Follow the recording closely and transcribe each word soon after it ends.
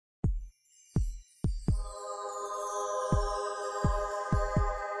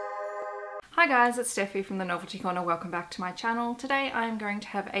Hi guys, it's Steffi from the Novelty Corner. Welcome back to my channel. Today I'm going to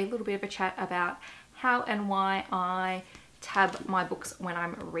have a little bit of a chat about how and why I tab my books when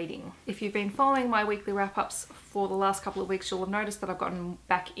I'm reading. If you've been following my weekly wrap-ups for the last couple of weeks, you'll have noticed that I've gotten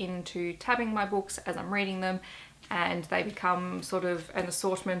back into tabbing my books as I'm reading them, and they become sort of an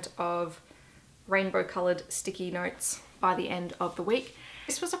assortment of rainbow coloured sticky notes by the end of the week.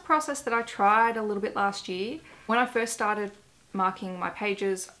 This was a process that I tried a little bit last year. When I first started marking my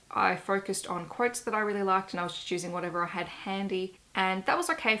pages, I focused on quotes that I really liked and I was just using whatever I had handy, and that was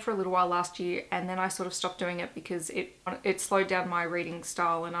okay for a little while last year, and then I sort of stopped doing it because it slowed down my reading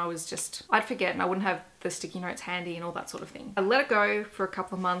style, and I'd forget and I wouldn't have the sticky notes handy and all that sort of thing. I let it go for a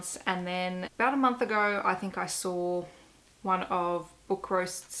couple of months, and then about a month ago I think I saw one of Book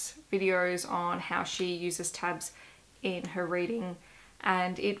Roast's videos on how she uses tabs in her reading,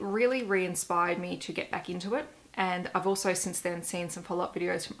 and it really re-inspired me to get back into it. And I've also since then seen some follow-up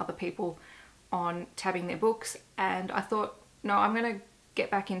videos from other people on tabbing their books, and I thought, no, I'm going to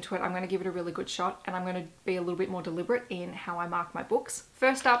get back into it. I'm going to give it a really good shot, and I'm going to be a little bit more deliberate in how I mark my books.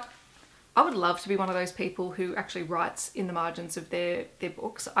 First up, I would love to be one of those people who actually writes in the margins of their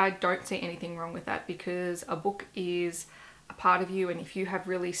books. I don't see anything wrong with that, because a book is a part of you, and if you have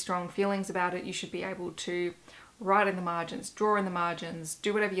really strong feelings about it, you should be able to write in the margins, draw in the margins,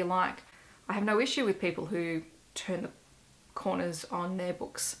 do whatever you like. I have no issue with people who turn the corners on their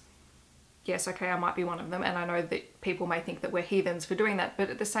books. Yes, okay, I might be one of them, and I know that people may think that we're heathens for doing that, but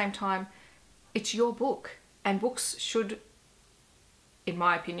at the same time, it's your book, and books should, in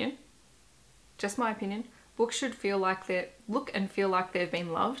my opinion, just my opinion, books should look and feel like they've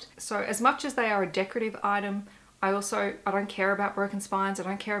been loved. So as much as they are a decorative item, I don't care about broken spines, I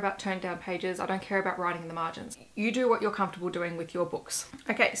don't care about turned down pages, I don't care about writing in the margins. You do what you're comfortable doing with your books.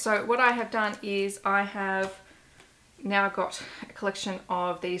 Okay, so what I have done is I have now got a collection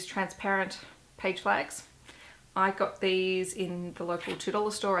of these transparent page flags. I got these in the local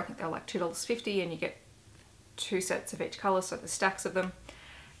 $2 store. I think they're like $2.50, and you get 2 sets of each colour, so there's stacks of them.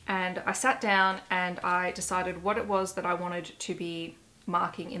 And I sat down and I decided what it was that I wanted to be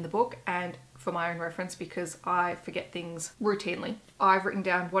marking in the book, and for my own reference, because I forget things routinely, I've written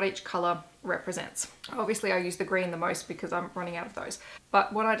down what each colour represents. Obviously I use the green the most because I'm running out of those,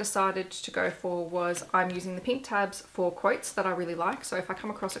 but what I decided to go for was I'm using the pink tabs for quotes that I really like. So if I come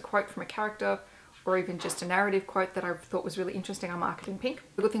across a quote from a character, or even just a narrative quote that I thought was really interesting, I mark it in pink.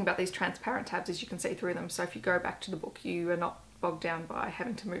 The good thing about these transparent tabs is you can see through them, so if you go back to the book you are not bogged down by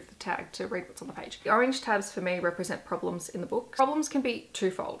having to move the tag to read what's on the page. The orange tabs for me represent problems in the book. Problems can be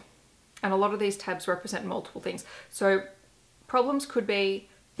twofold, and a lot of these tabs represent multiple things. So problems could be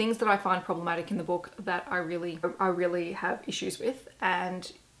things that I find problematic in the book that I really have issues with,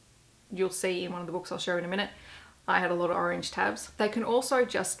 and you'll see in one of the books I'll show in a minute, I had a lot of orange tabs. They can also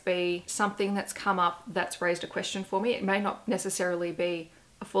just be something that's come up that's raised a question for me. It may not necessarily be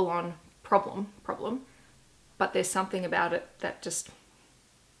a full-on problem, but there's something about it that just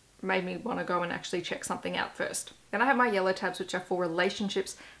made me want to go and actually check something out first. Then I have my yellow tabs, which are for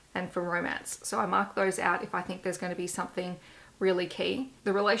relationships and for romance. So I mark those out if I think there's going to be something really key.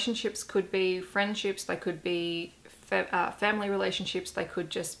 The relationships could be friendships, they could be family relationships, they could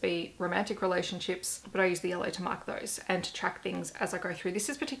just be romantic relationships, but I use the yellow to mark those and to track things as I go through. This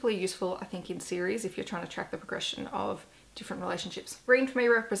is particularly useful, I think, in series if you're trying to track the progression of different relationships. Green for me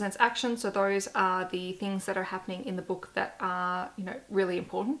represents action, so those are the things that are happening in the book that are, you know, really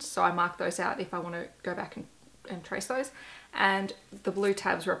important. So I mark those out if I want to go back and trace those. And the blue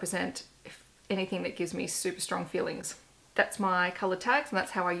tabs represent anything that gives me super strong feelings. That's my coloured tags, and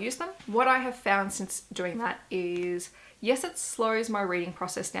that's how I use them. What I have found since doing that is, yes, it slows my reading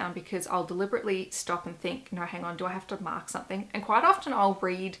process down because I'll deliberately stop and think, no, hang on, do I have to mark something? And quite often I'll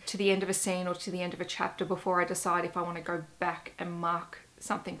read to the end of a scene or to the end of a chapter before I decide if I want to go back and mark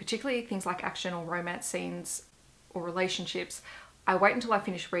something, particularly things like action or romance scenes or relationships. I wait until I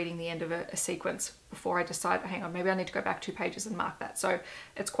finish reading the end of a sequence before I decide, hang on, maybe I need to go back 2 pages and mark that. So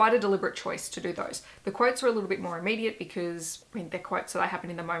it's quite a deliberate choice to do those. The quotes are a little bit more immediate because, I mean, they're quotes that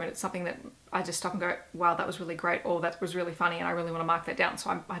happen in the moment. It's something that I just stop and go, wow, that was really great, or that was really funny and I really want to mark that down.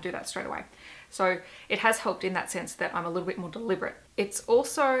 So I do that straight away. So it has helped in that sense that I'm a little bit more deliberate. It's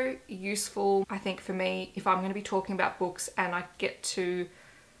also useful, I think, for me, if I'm going to be talking about books and I get to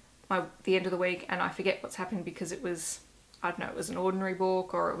the end of the week and I forget what's happened because it was, I don't know, it was an ordinary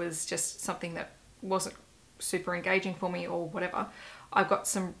book, or it was just something that wasn't super engaging for me or whatever. I've got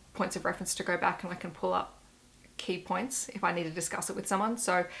some points of reference to go back and I can pull up key points if I need to discuss it with someone.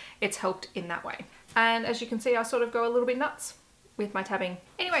 So it's helped in that way. And as you can see, I sort of go a little bit nuts with my tabbing.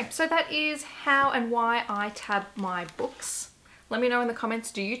 Anyway, so that is how and why I tab my books. Let me know in the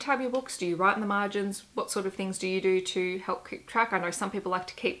comments, do you tab your books? Do you write in the margins? What sort of things do you do to help keep track? I know some people like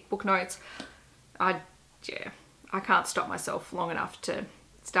to keep book notes. I can't stop myself long enough to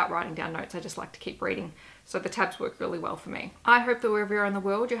start writing down notes. I just like to keep reading. So the tabs work really well for me. I hope that wherever you're in the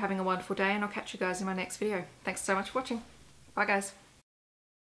world, you're having a wonderful day, and I'll catch you guys in my next video. Thanks so much for watching. Bye guys.